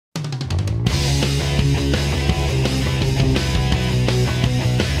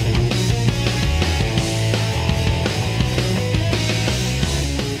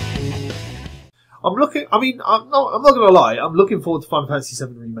I'm looking. I mean, I'm not going to lie. I'm looking forward to Final Fantasy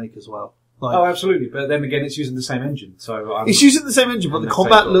VII Remake as well. Like, oh, absolutely. But then again, it's using the same engine, so it's using the same engine, but the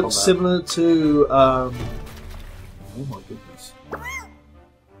combat looks similar to. Oh my goodness!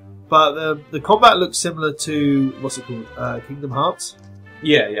 But the combat looks similar to what's it called? Kingdom Hearts.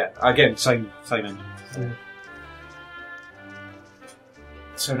 Yeah, yeah. Again, same engine. So. Yeah.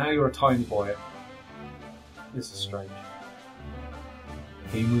 So now you're a tiny boy. This is strange.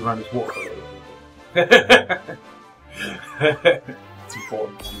 Can you move around this water a little bit? It's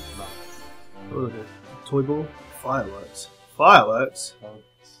important to know. Oh, the toy ball? Fireworks. Fireworks?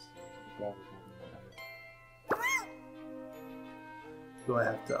 Do I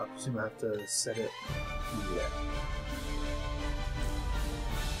have to? I presume I have to set it. Yeah.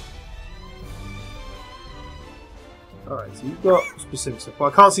 Alright, so you've got specific stuff. Well,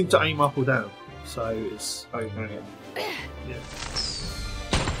 I can't seem to aim up or down. So it's. Oh, you can only Yeah.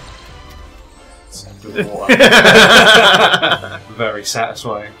 Very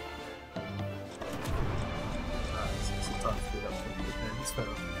satisfying.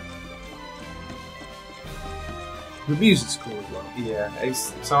 The music's cool as well. Yeah,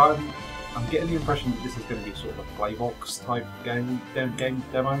 so I'm getting the impression that this is going to be sort of a playbox type game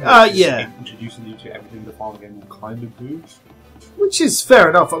demo. Yeah. Introducing you to everything the final game will kind of do. Which is fair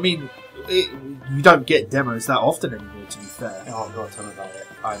enough. I mean, you don't get demos that often anymore, to be fair. Oh, I've got to tell me about it.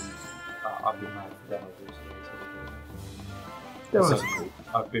 I've been mad for demos recently.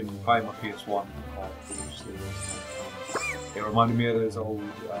 I've been playing my PS1 quite religiously. It reminded me of those old,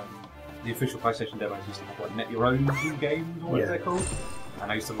 the official PlayStation demos used to have like Net Your Own games, or whatever they're called.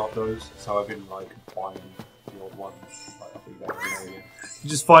 And I used to love those, so I've been like buying the old ones. Like, I think that's again.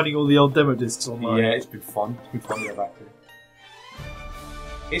 Just finding all the old demo discs online. Yeah, it's been fun. It's been fun to go back to.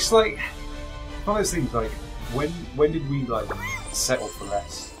 It's like one of those things. Like when did we like settle for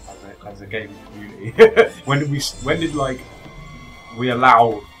less as a gaming community? when did we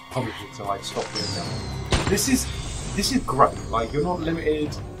allow publishers to like stop doing that? This is great. Like you're not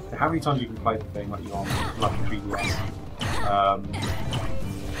limited to how many times you can play the thing like you're on like a 3DS.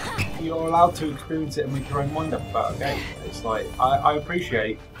 You're allowed to experience it and make your own mind up about a game. It's like I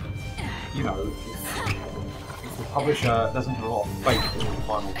appreciate, you know, if the publisher doesn't have a lot of faith in the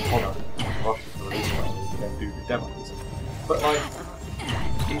final product and rush it to release it, they don't do the demos. But like,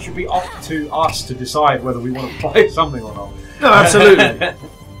 it should be up to us to decide whether we want to play something or not. No, absolutely.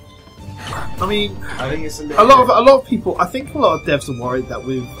 I mean, I think it's a lot of people. I think a lot of devs are worried that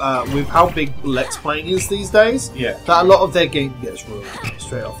with how big Let's Playing is these days, yeah, that a lot of their game gets ruined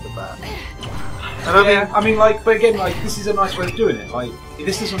straight off the bat. And I mean, like, but again, like, this is a nice way of doing it. Like,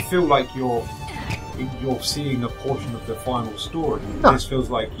 this doesn't feel like you're seeing a portion of the final story. No. This feels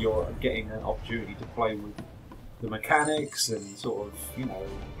like you're getting an opportunity to play with the mechanics and sort of, you know,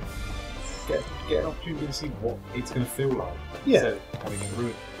 get an opportunity to see what it's going to feel like. Yeah. Instead of having it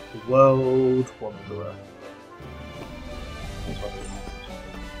ruined. The World Wanderer.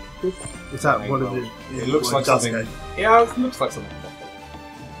 Is that one of the? It looks like something. Game? Yeah, it looks like something.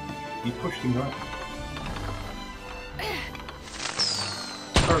 You pushed him right.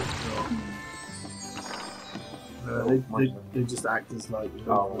 No, they just act as like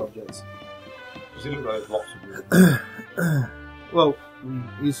objects. Does it look like there's lots of well, the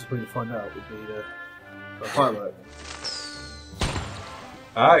easiest way to find out would be the firework.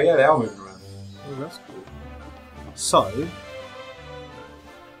 Ah, yeah, they are moving around. Oh, that's cool. So,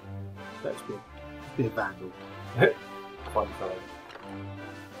 let's be a vandal. Fun fellow.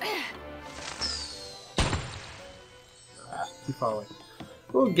 Too far away.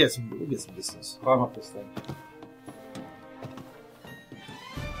 We'll get some distance. Climb up this thing.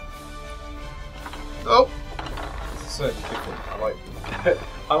 Oh! This is certainly different.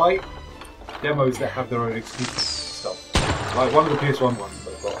 I like demos that have their own exclusive stuff. Like one of the PS1 ones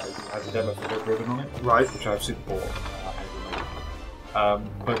I've got has a demo for Red Ribbon on it, right? Which I've super bought.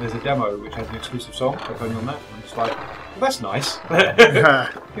 But there's a demo which has an exclusive song that's only on that, and it's like, well, that's nice.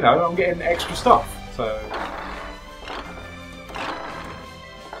 You know, I'm getting extra stuff. So.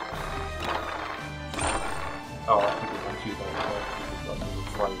 Oh,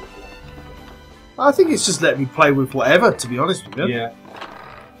 I think it's just letting me play with whatever, to be honest with you. Yeah.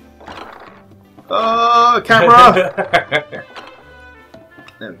 Oh, camera!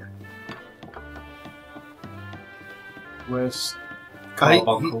 There we go. Where's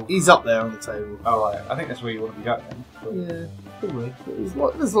he's up there on the table. Oh, right. I think that's where you want to be going then. Yeah, probably.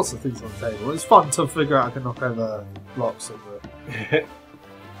 There's lots of things on the table. It's fun to figure out how to knock over blocks of the...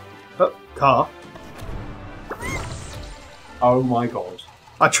 Oh, car. Oh my god.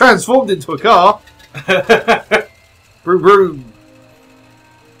 I transformed into a car! Broom broom!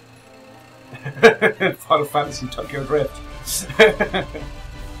 Final Fantasy Tokyo Drift.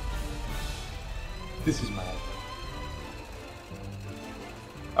 This is mad.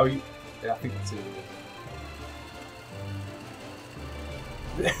 Oh, yeah, I think that's it.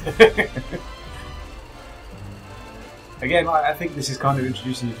 Again, I think this is kind of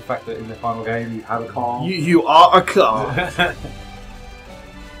introducing you to the fact that in the final game you have a car. You are a car.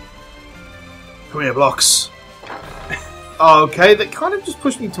 Come here, blocks. Okay, that kind of just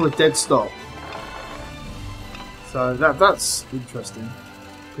pushed me to a dead stop. So that's interesting.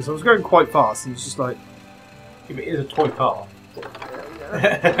 Because I was going quite fast and it's just like... If it is a toy car.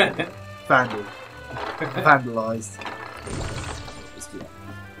 Vandal. Vandalised.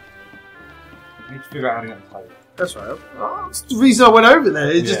 You need to figure out how to get on the table. That's right. Oh, that's the reason I went over there.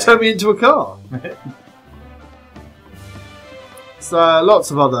 It just turned me into a car. So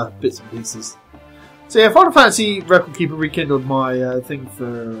lots of other bits and pieces. So yeah, Final Fantasy Record Keeper rekindled my thing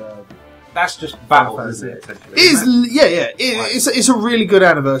for... That's just battle, isn't it? It's a really good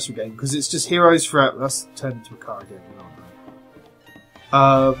anniversary game because it's just heroes throughout. That's turned into a car again.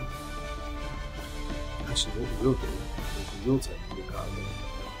 Actually, what we will do is we will turn into a car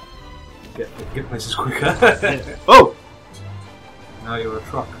again. Get places quicker. Yeah. Oh! Now you're a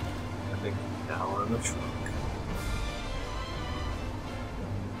truck, I think. Now I'm a truck.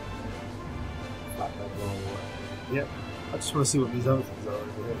 Yep. I just want to see what these other things are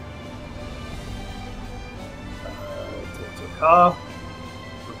over here. To a car.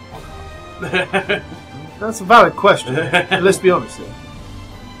 That's a valid question. Let's be honest here.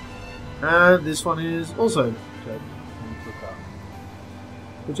 And this one is also to a car.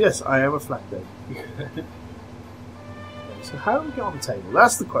 But yes, I am a flat dead. Okay, so how do we get on the table?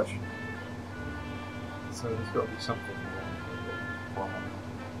 That's the question. So there's got to be something.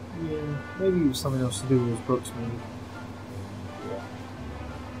 Yeah, maybe it was something else to do with those books, maybe. Yeah.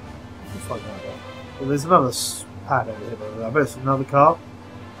 We'll find out. Well, there's another pad over here, but I bet it's another car.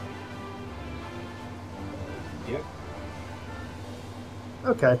 Yeah.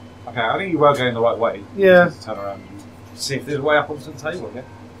 Okay. Okay, I think you were going the right way. Yeah. Just turn around and see if there's a way up onto the table again.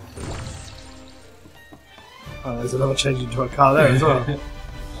 Oh, there's another change into a car there as well. That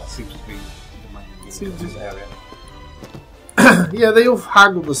seems to be the main thing in this area. Yeah, they all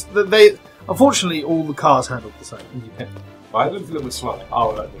handle this. They unfortunately all the cars handle the same. Yeah. Well, I looked a little bit slower.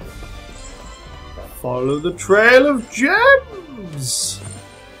 Oh, that did it. Follow the trail of gems.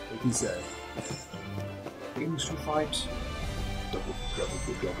 What he said. Things to fight. Do.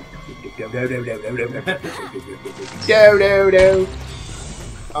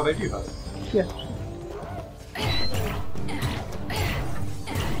 Oh, they do have it. Yeah.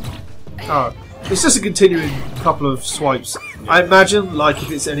 Oh, it's just a continuing couple of swipes. Yeah. I imagine, like,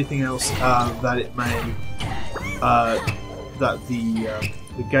 if it's anything else, that it may that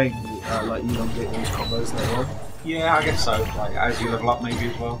the game like elongate those combos later on. Yeah, I guess so. Like as you level up, maybe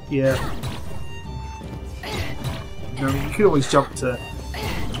as well. Yeah. You know, you could always jump to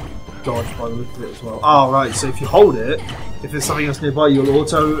dodge by the look of it as well. Oh, right. So if you hold it, if there's something else nearby, you'll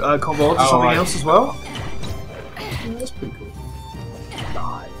auto combo onto something else as well. Yeah, that's pretty cool.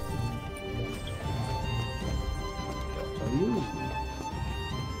 Die.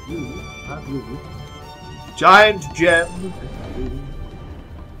 Giant gem.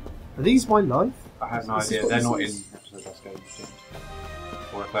 Are these my life? I have no idea. They're not in episode best games.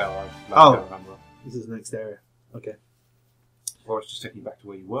 Or if they are, I don't remember. This is the next area. Okay. Or it's just taking you back to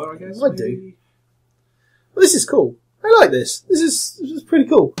where you were, I guess. I do. Well, this is cool. I like this. This is pretty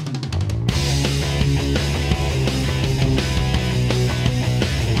cool.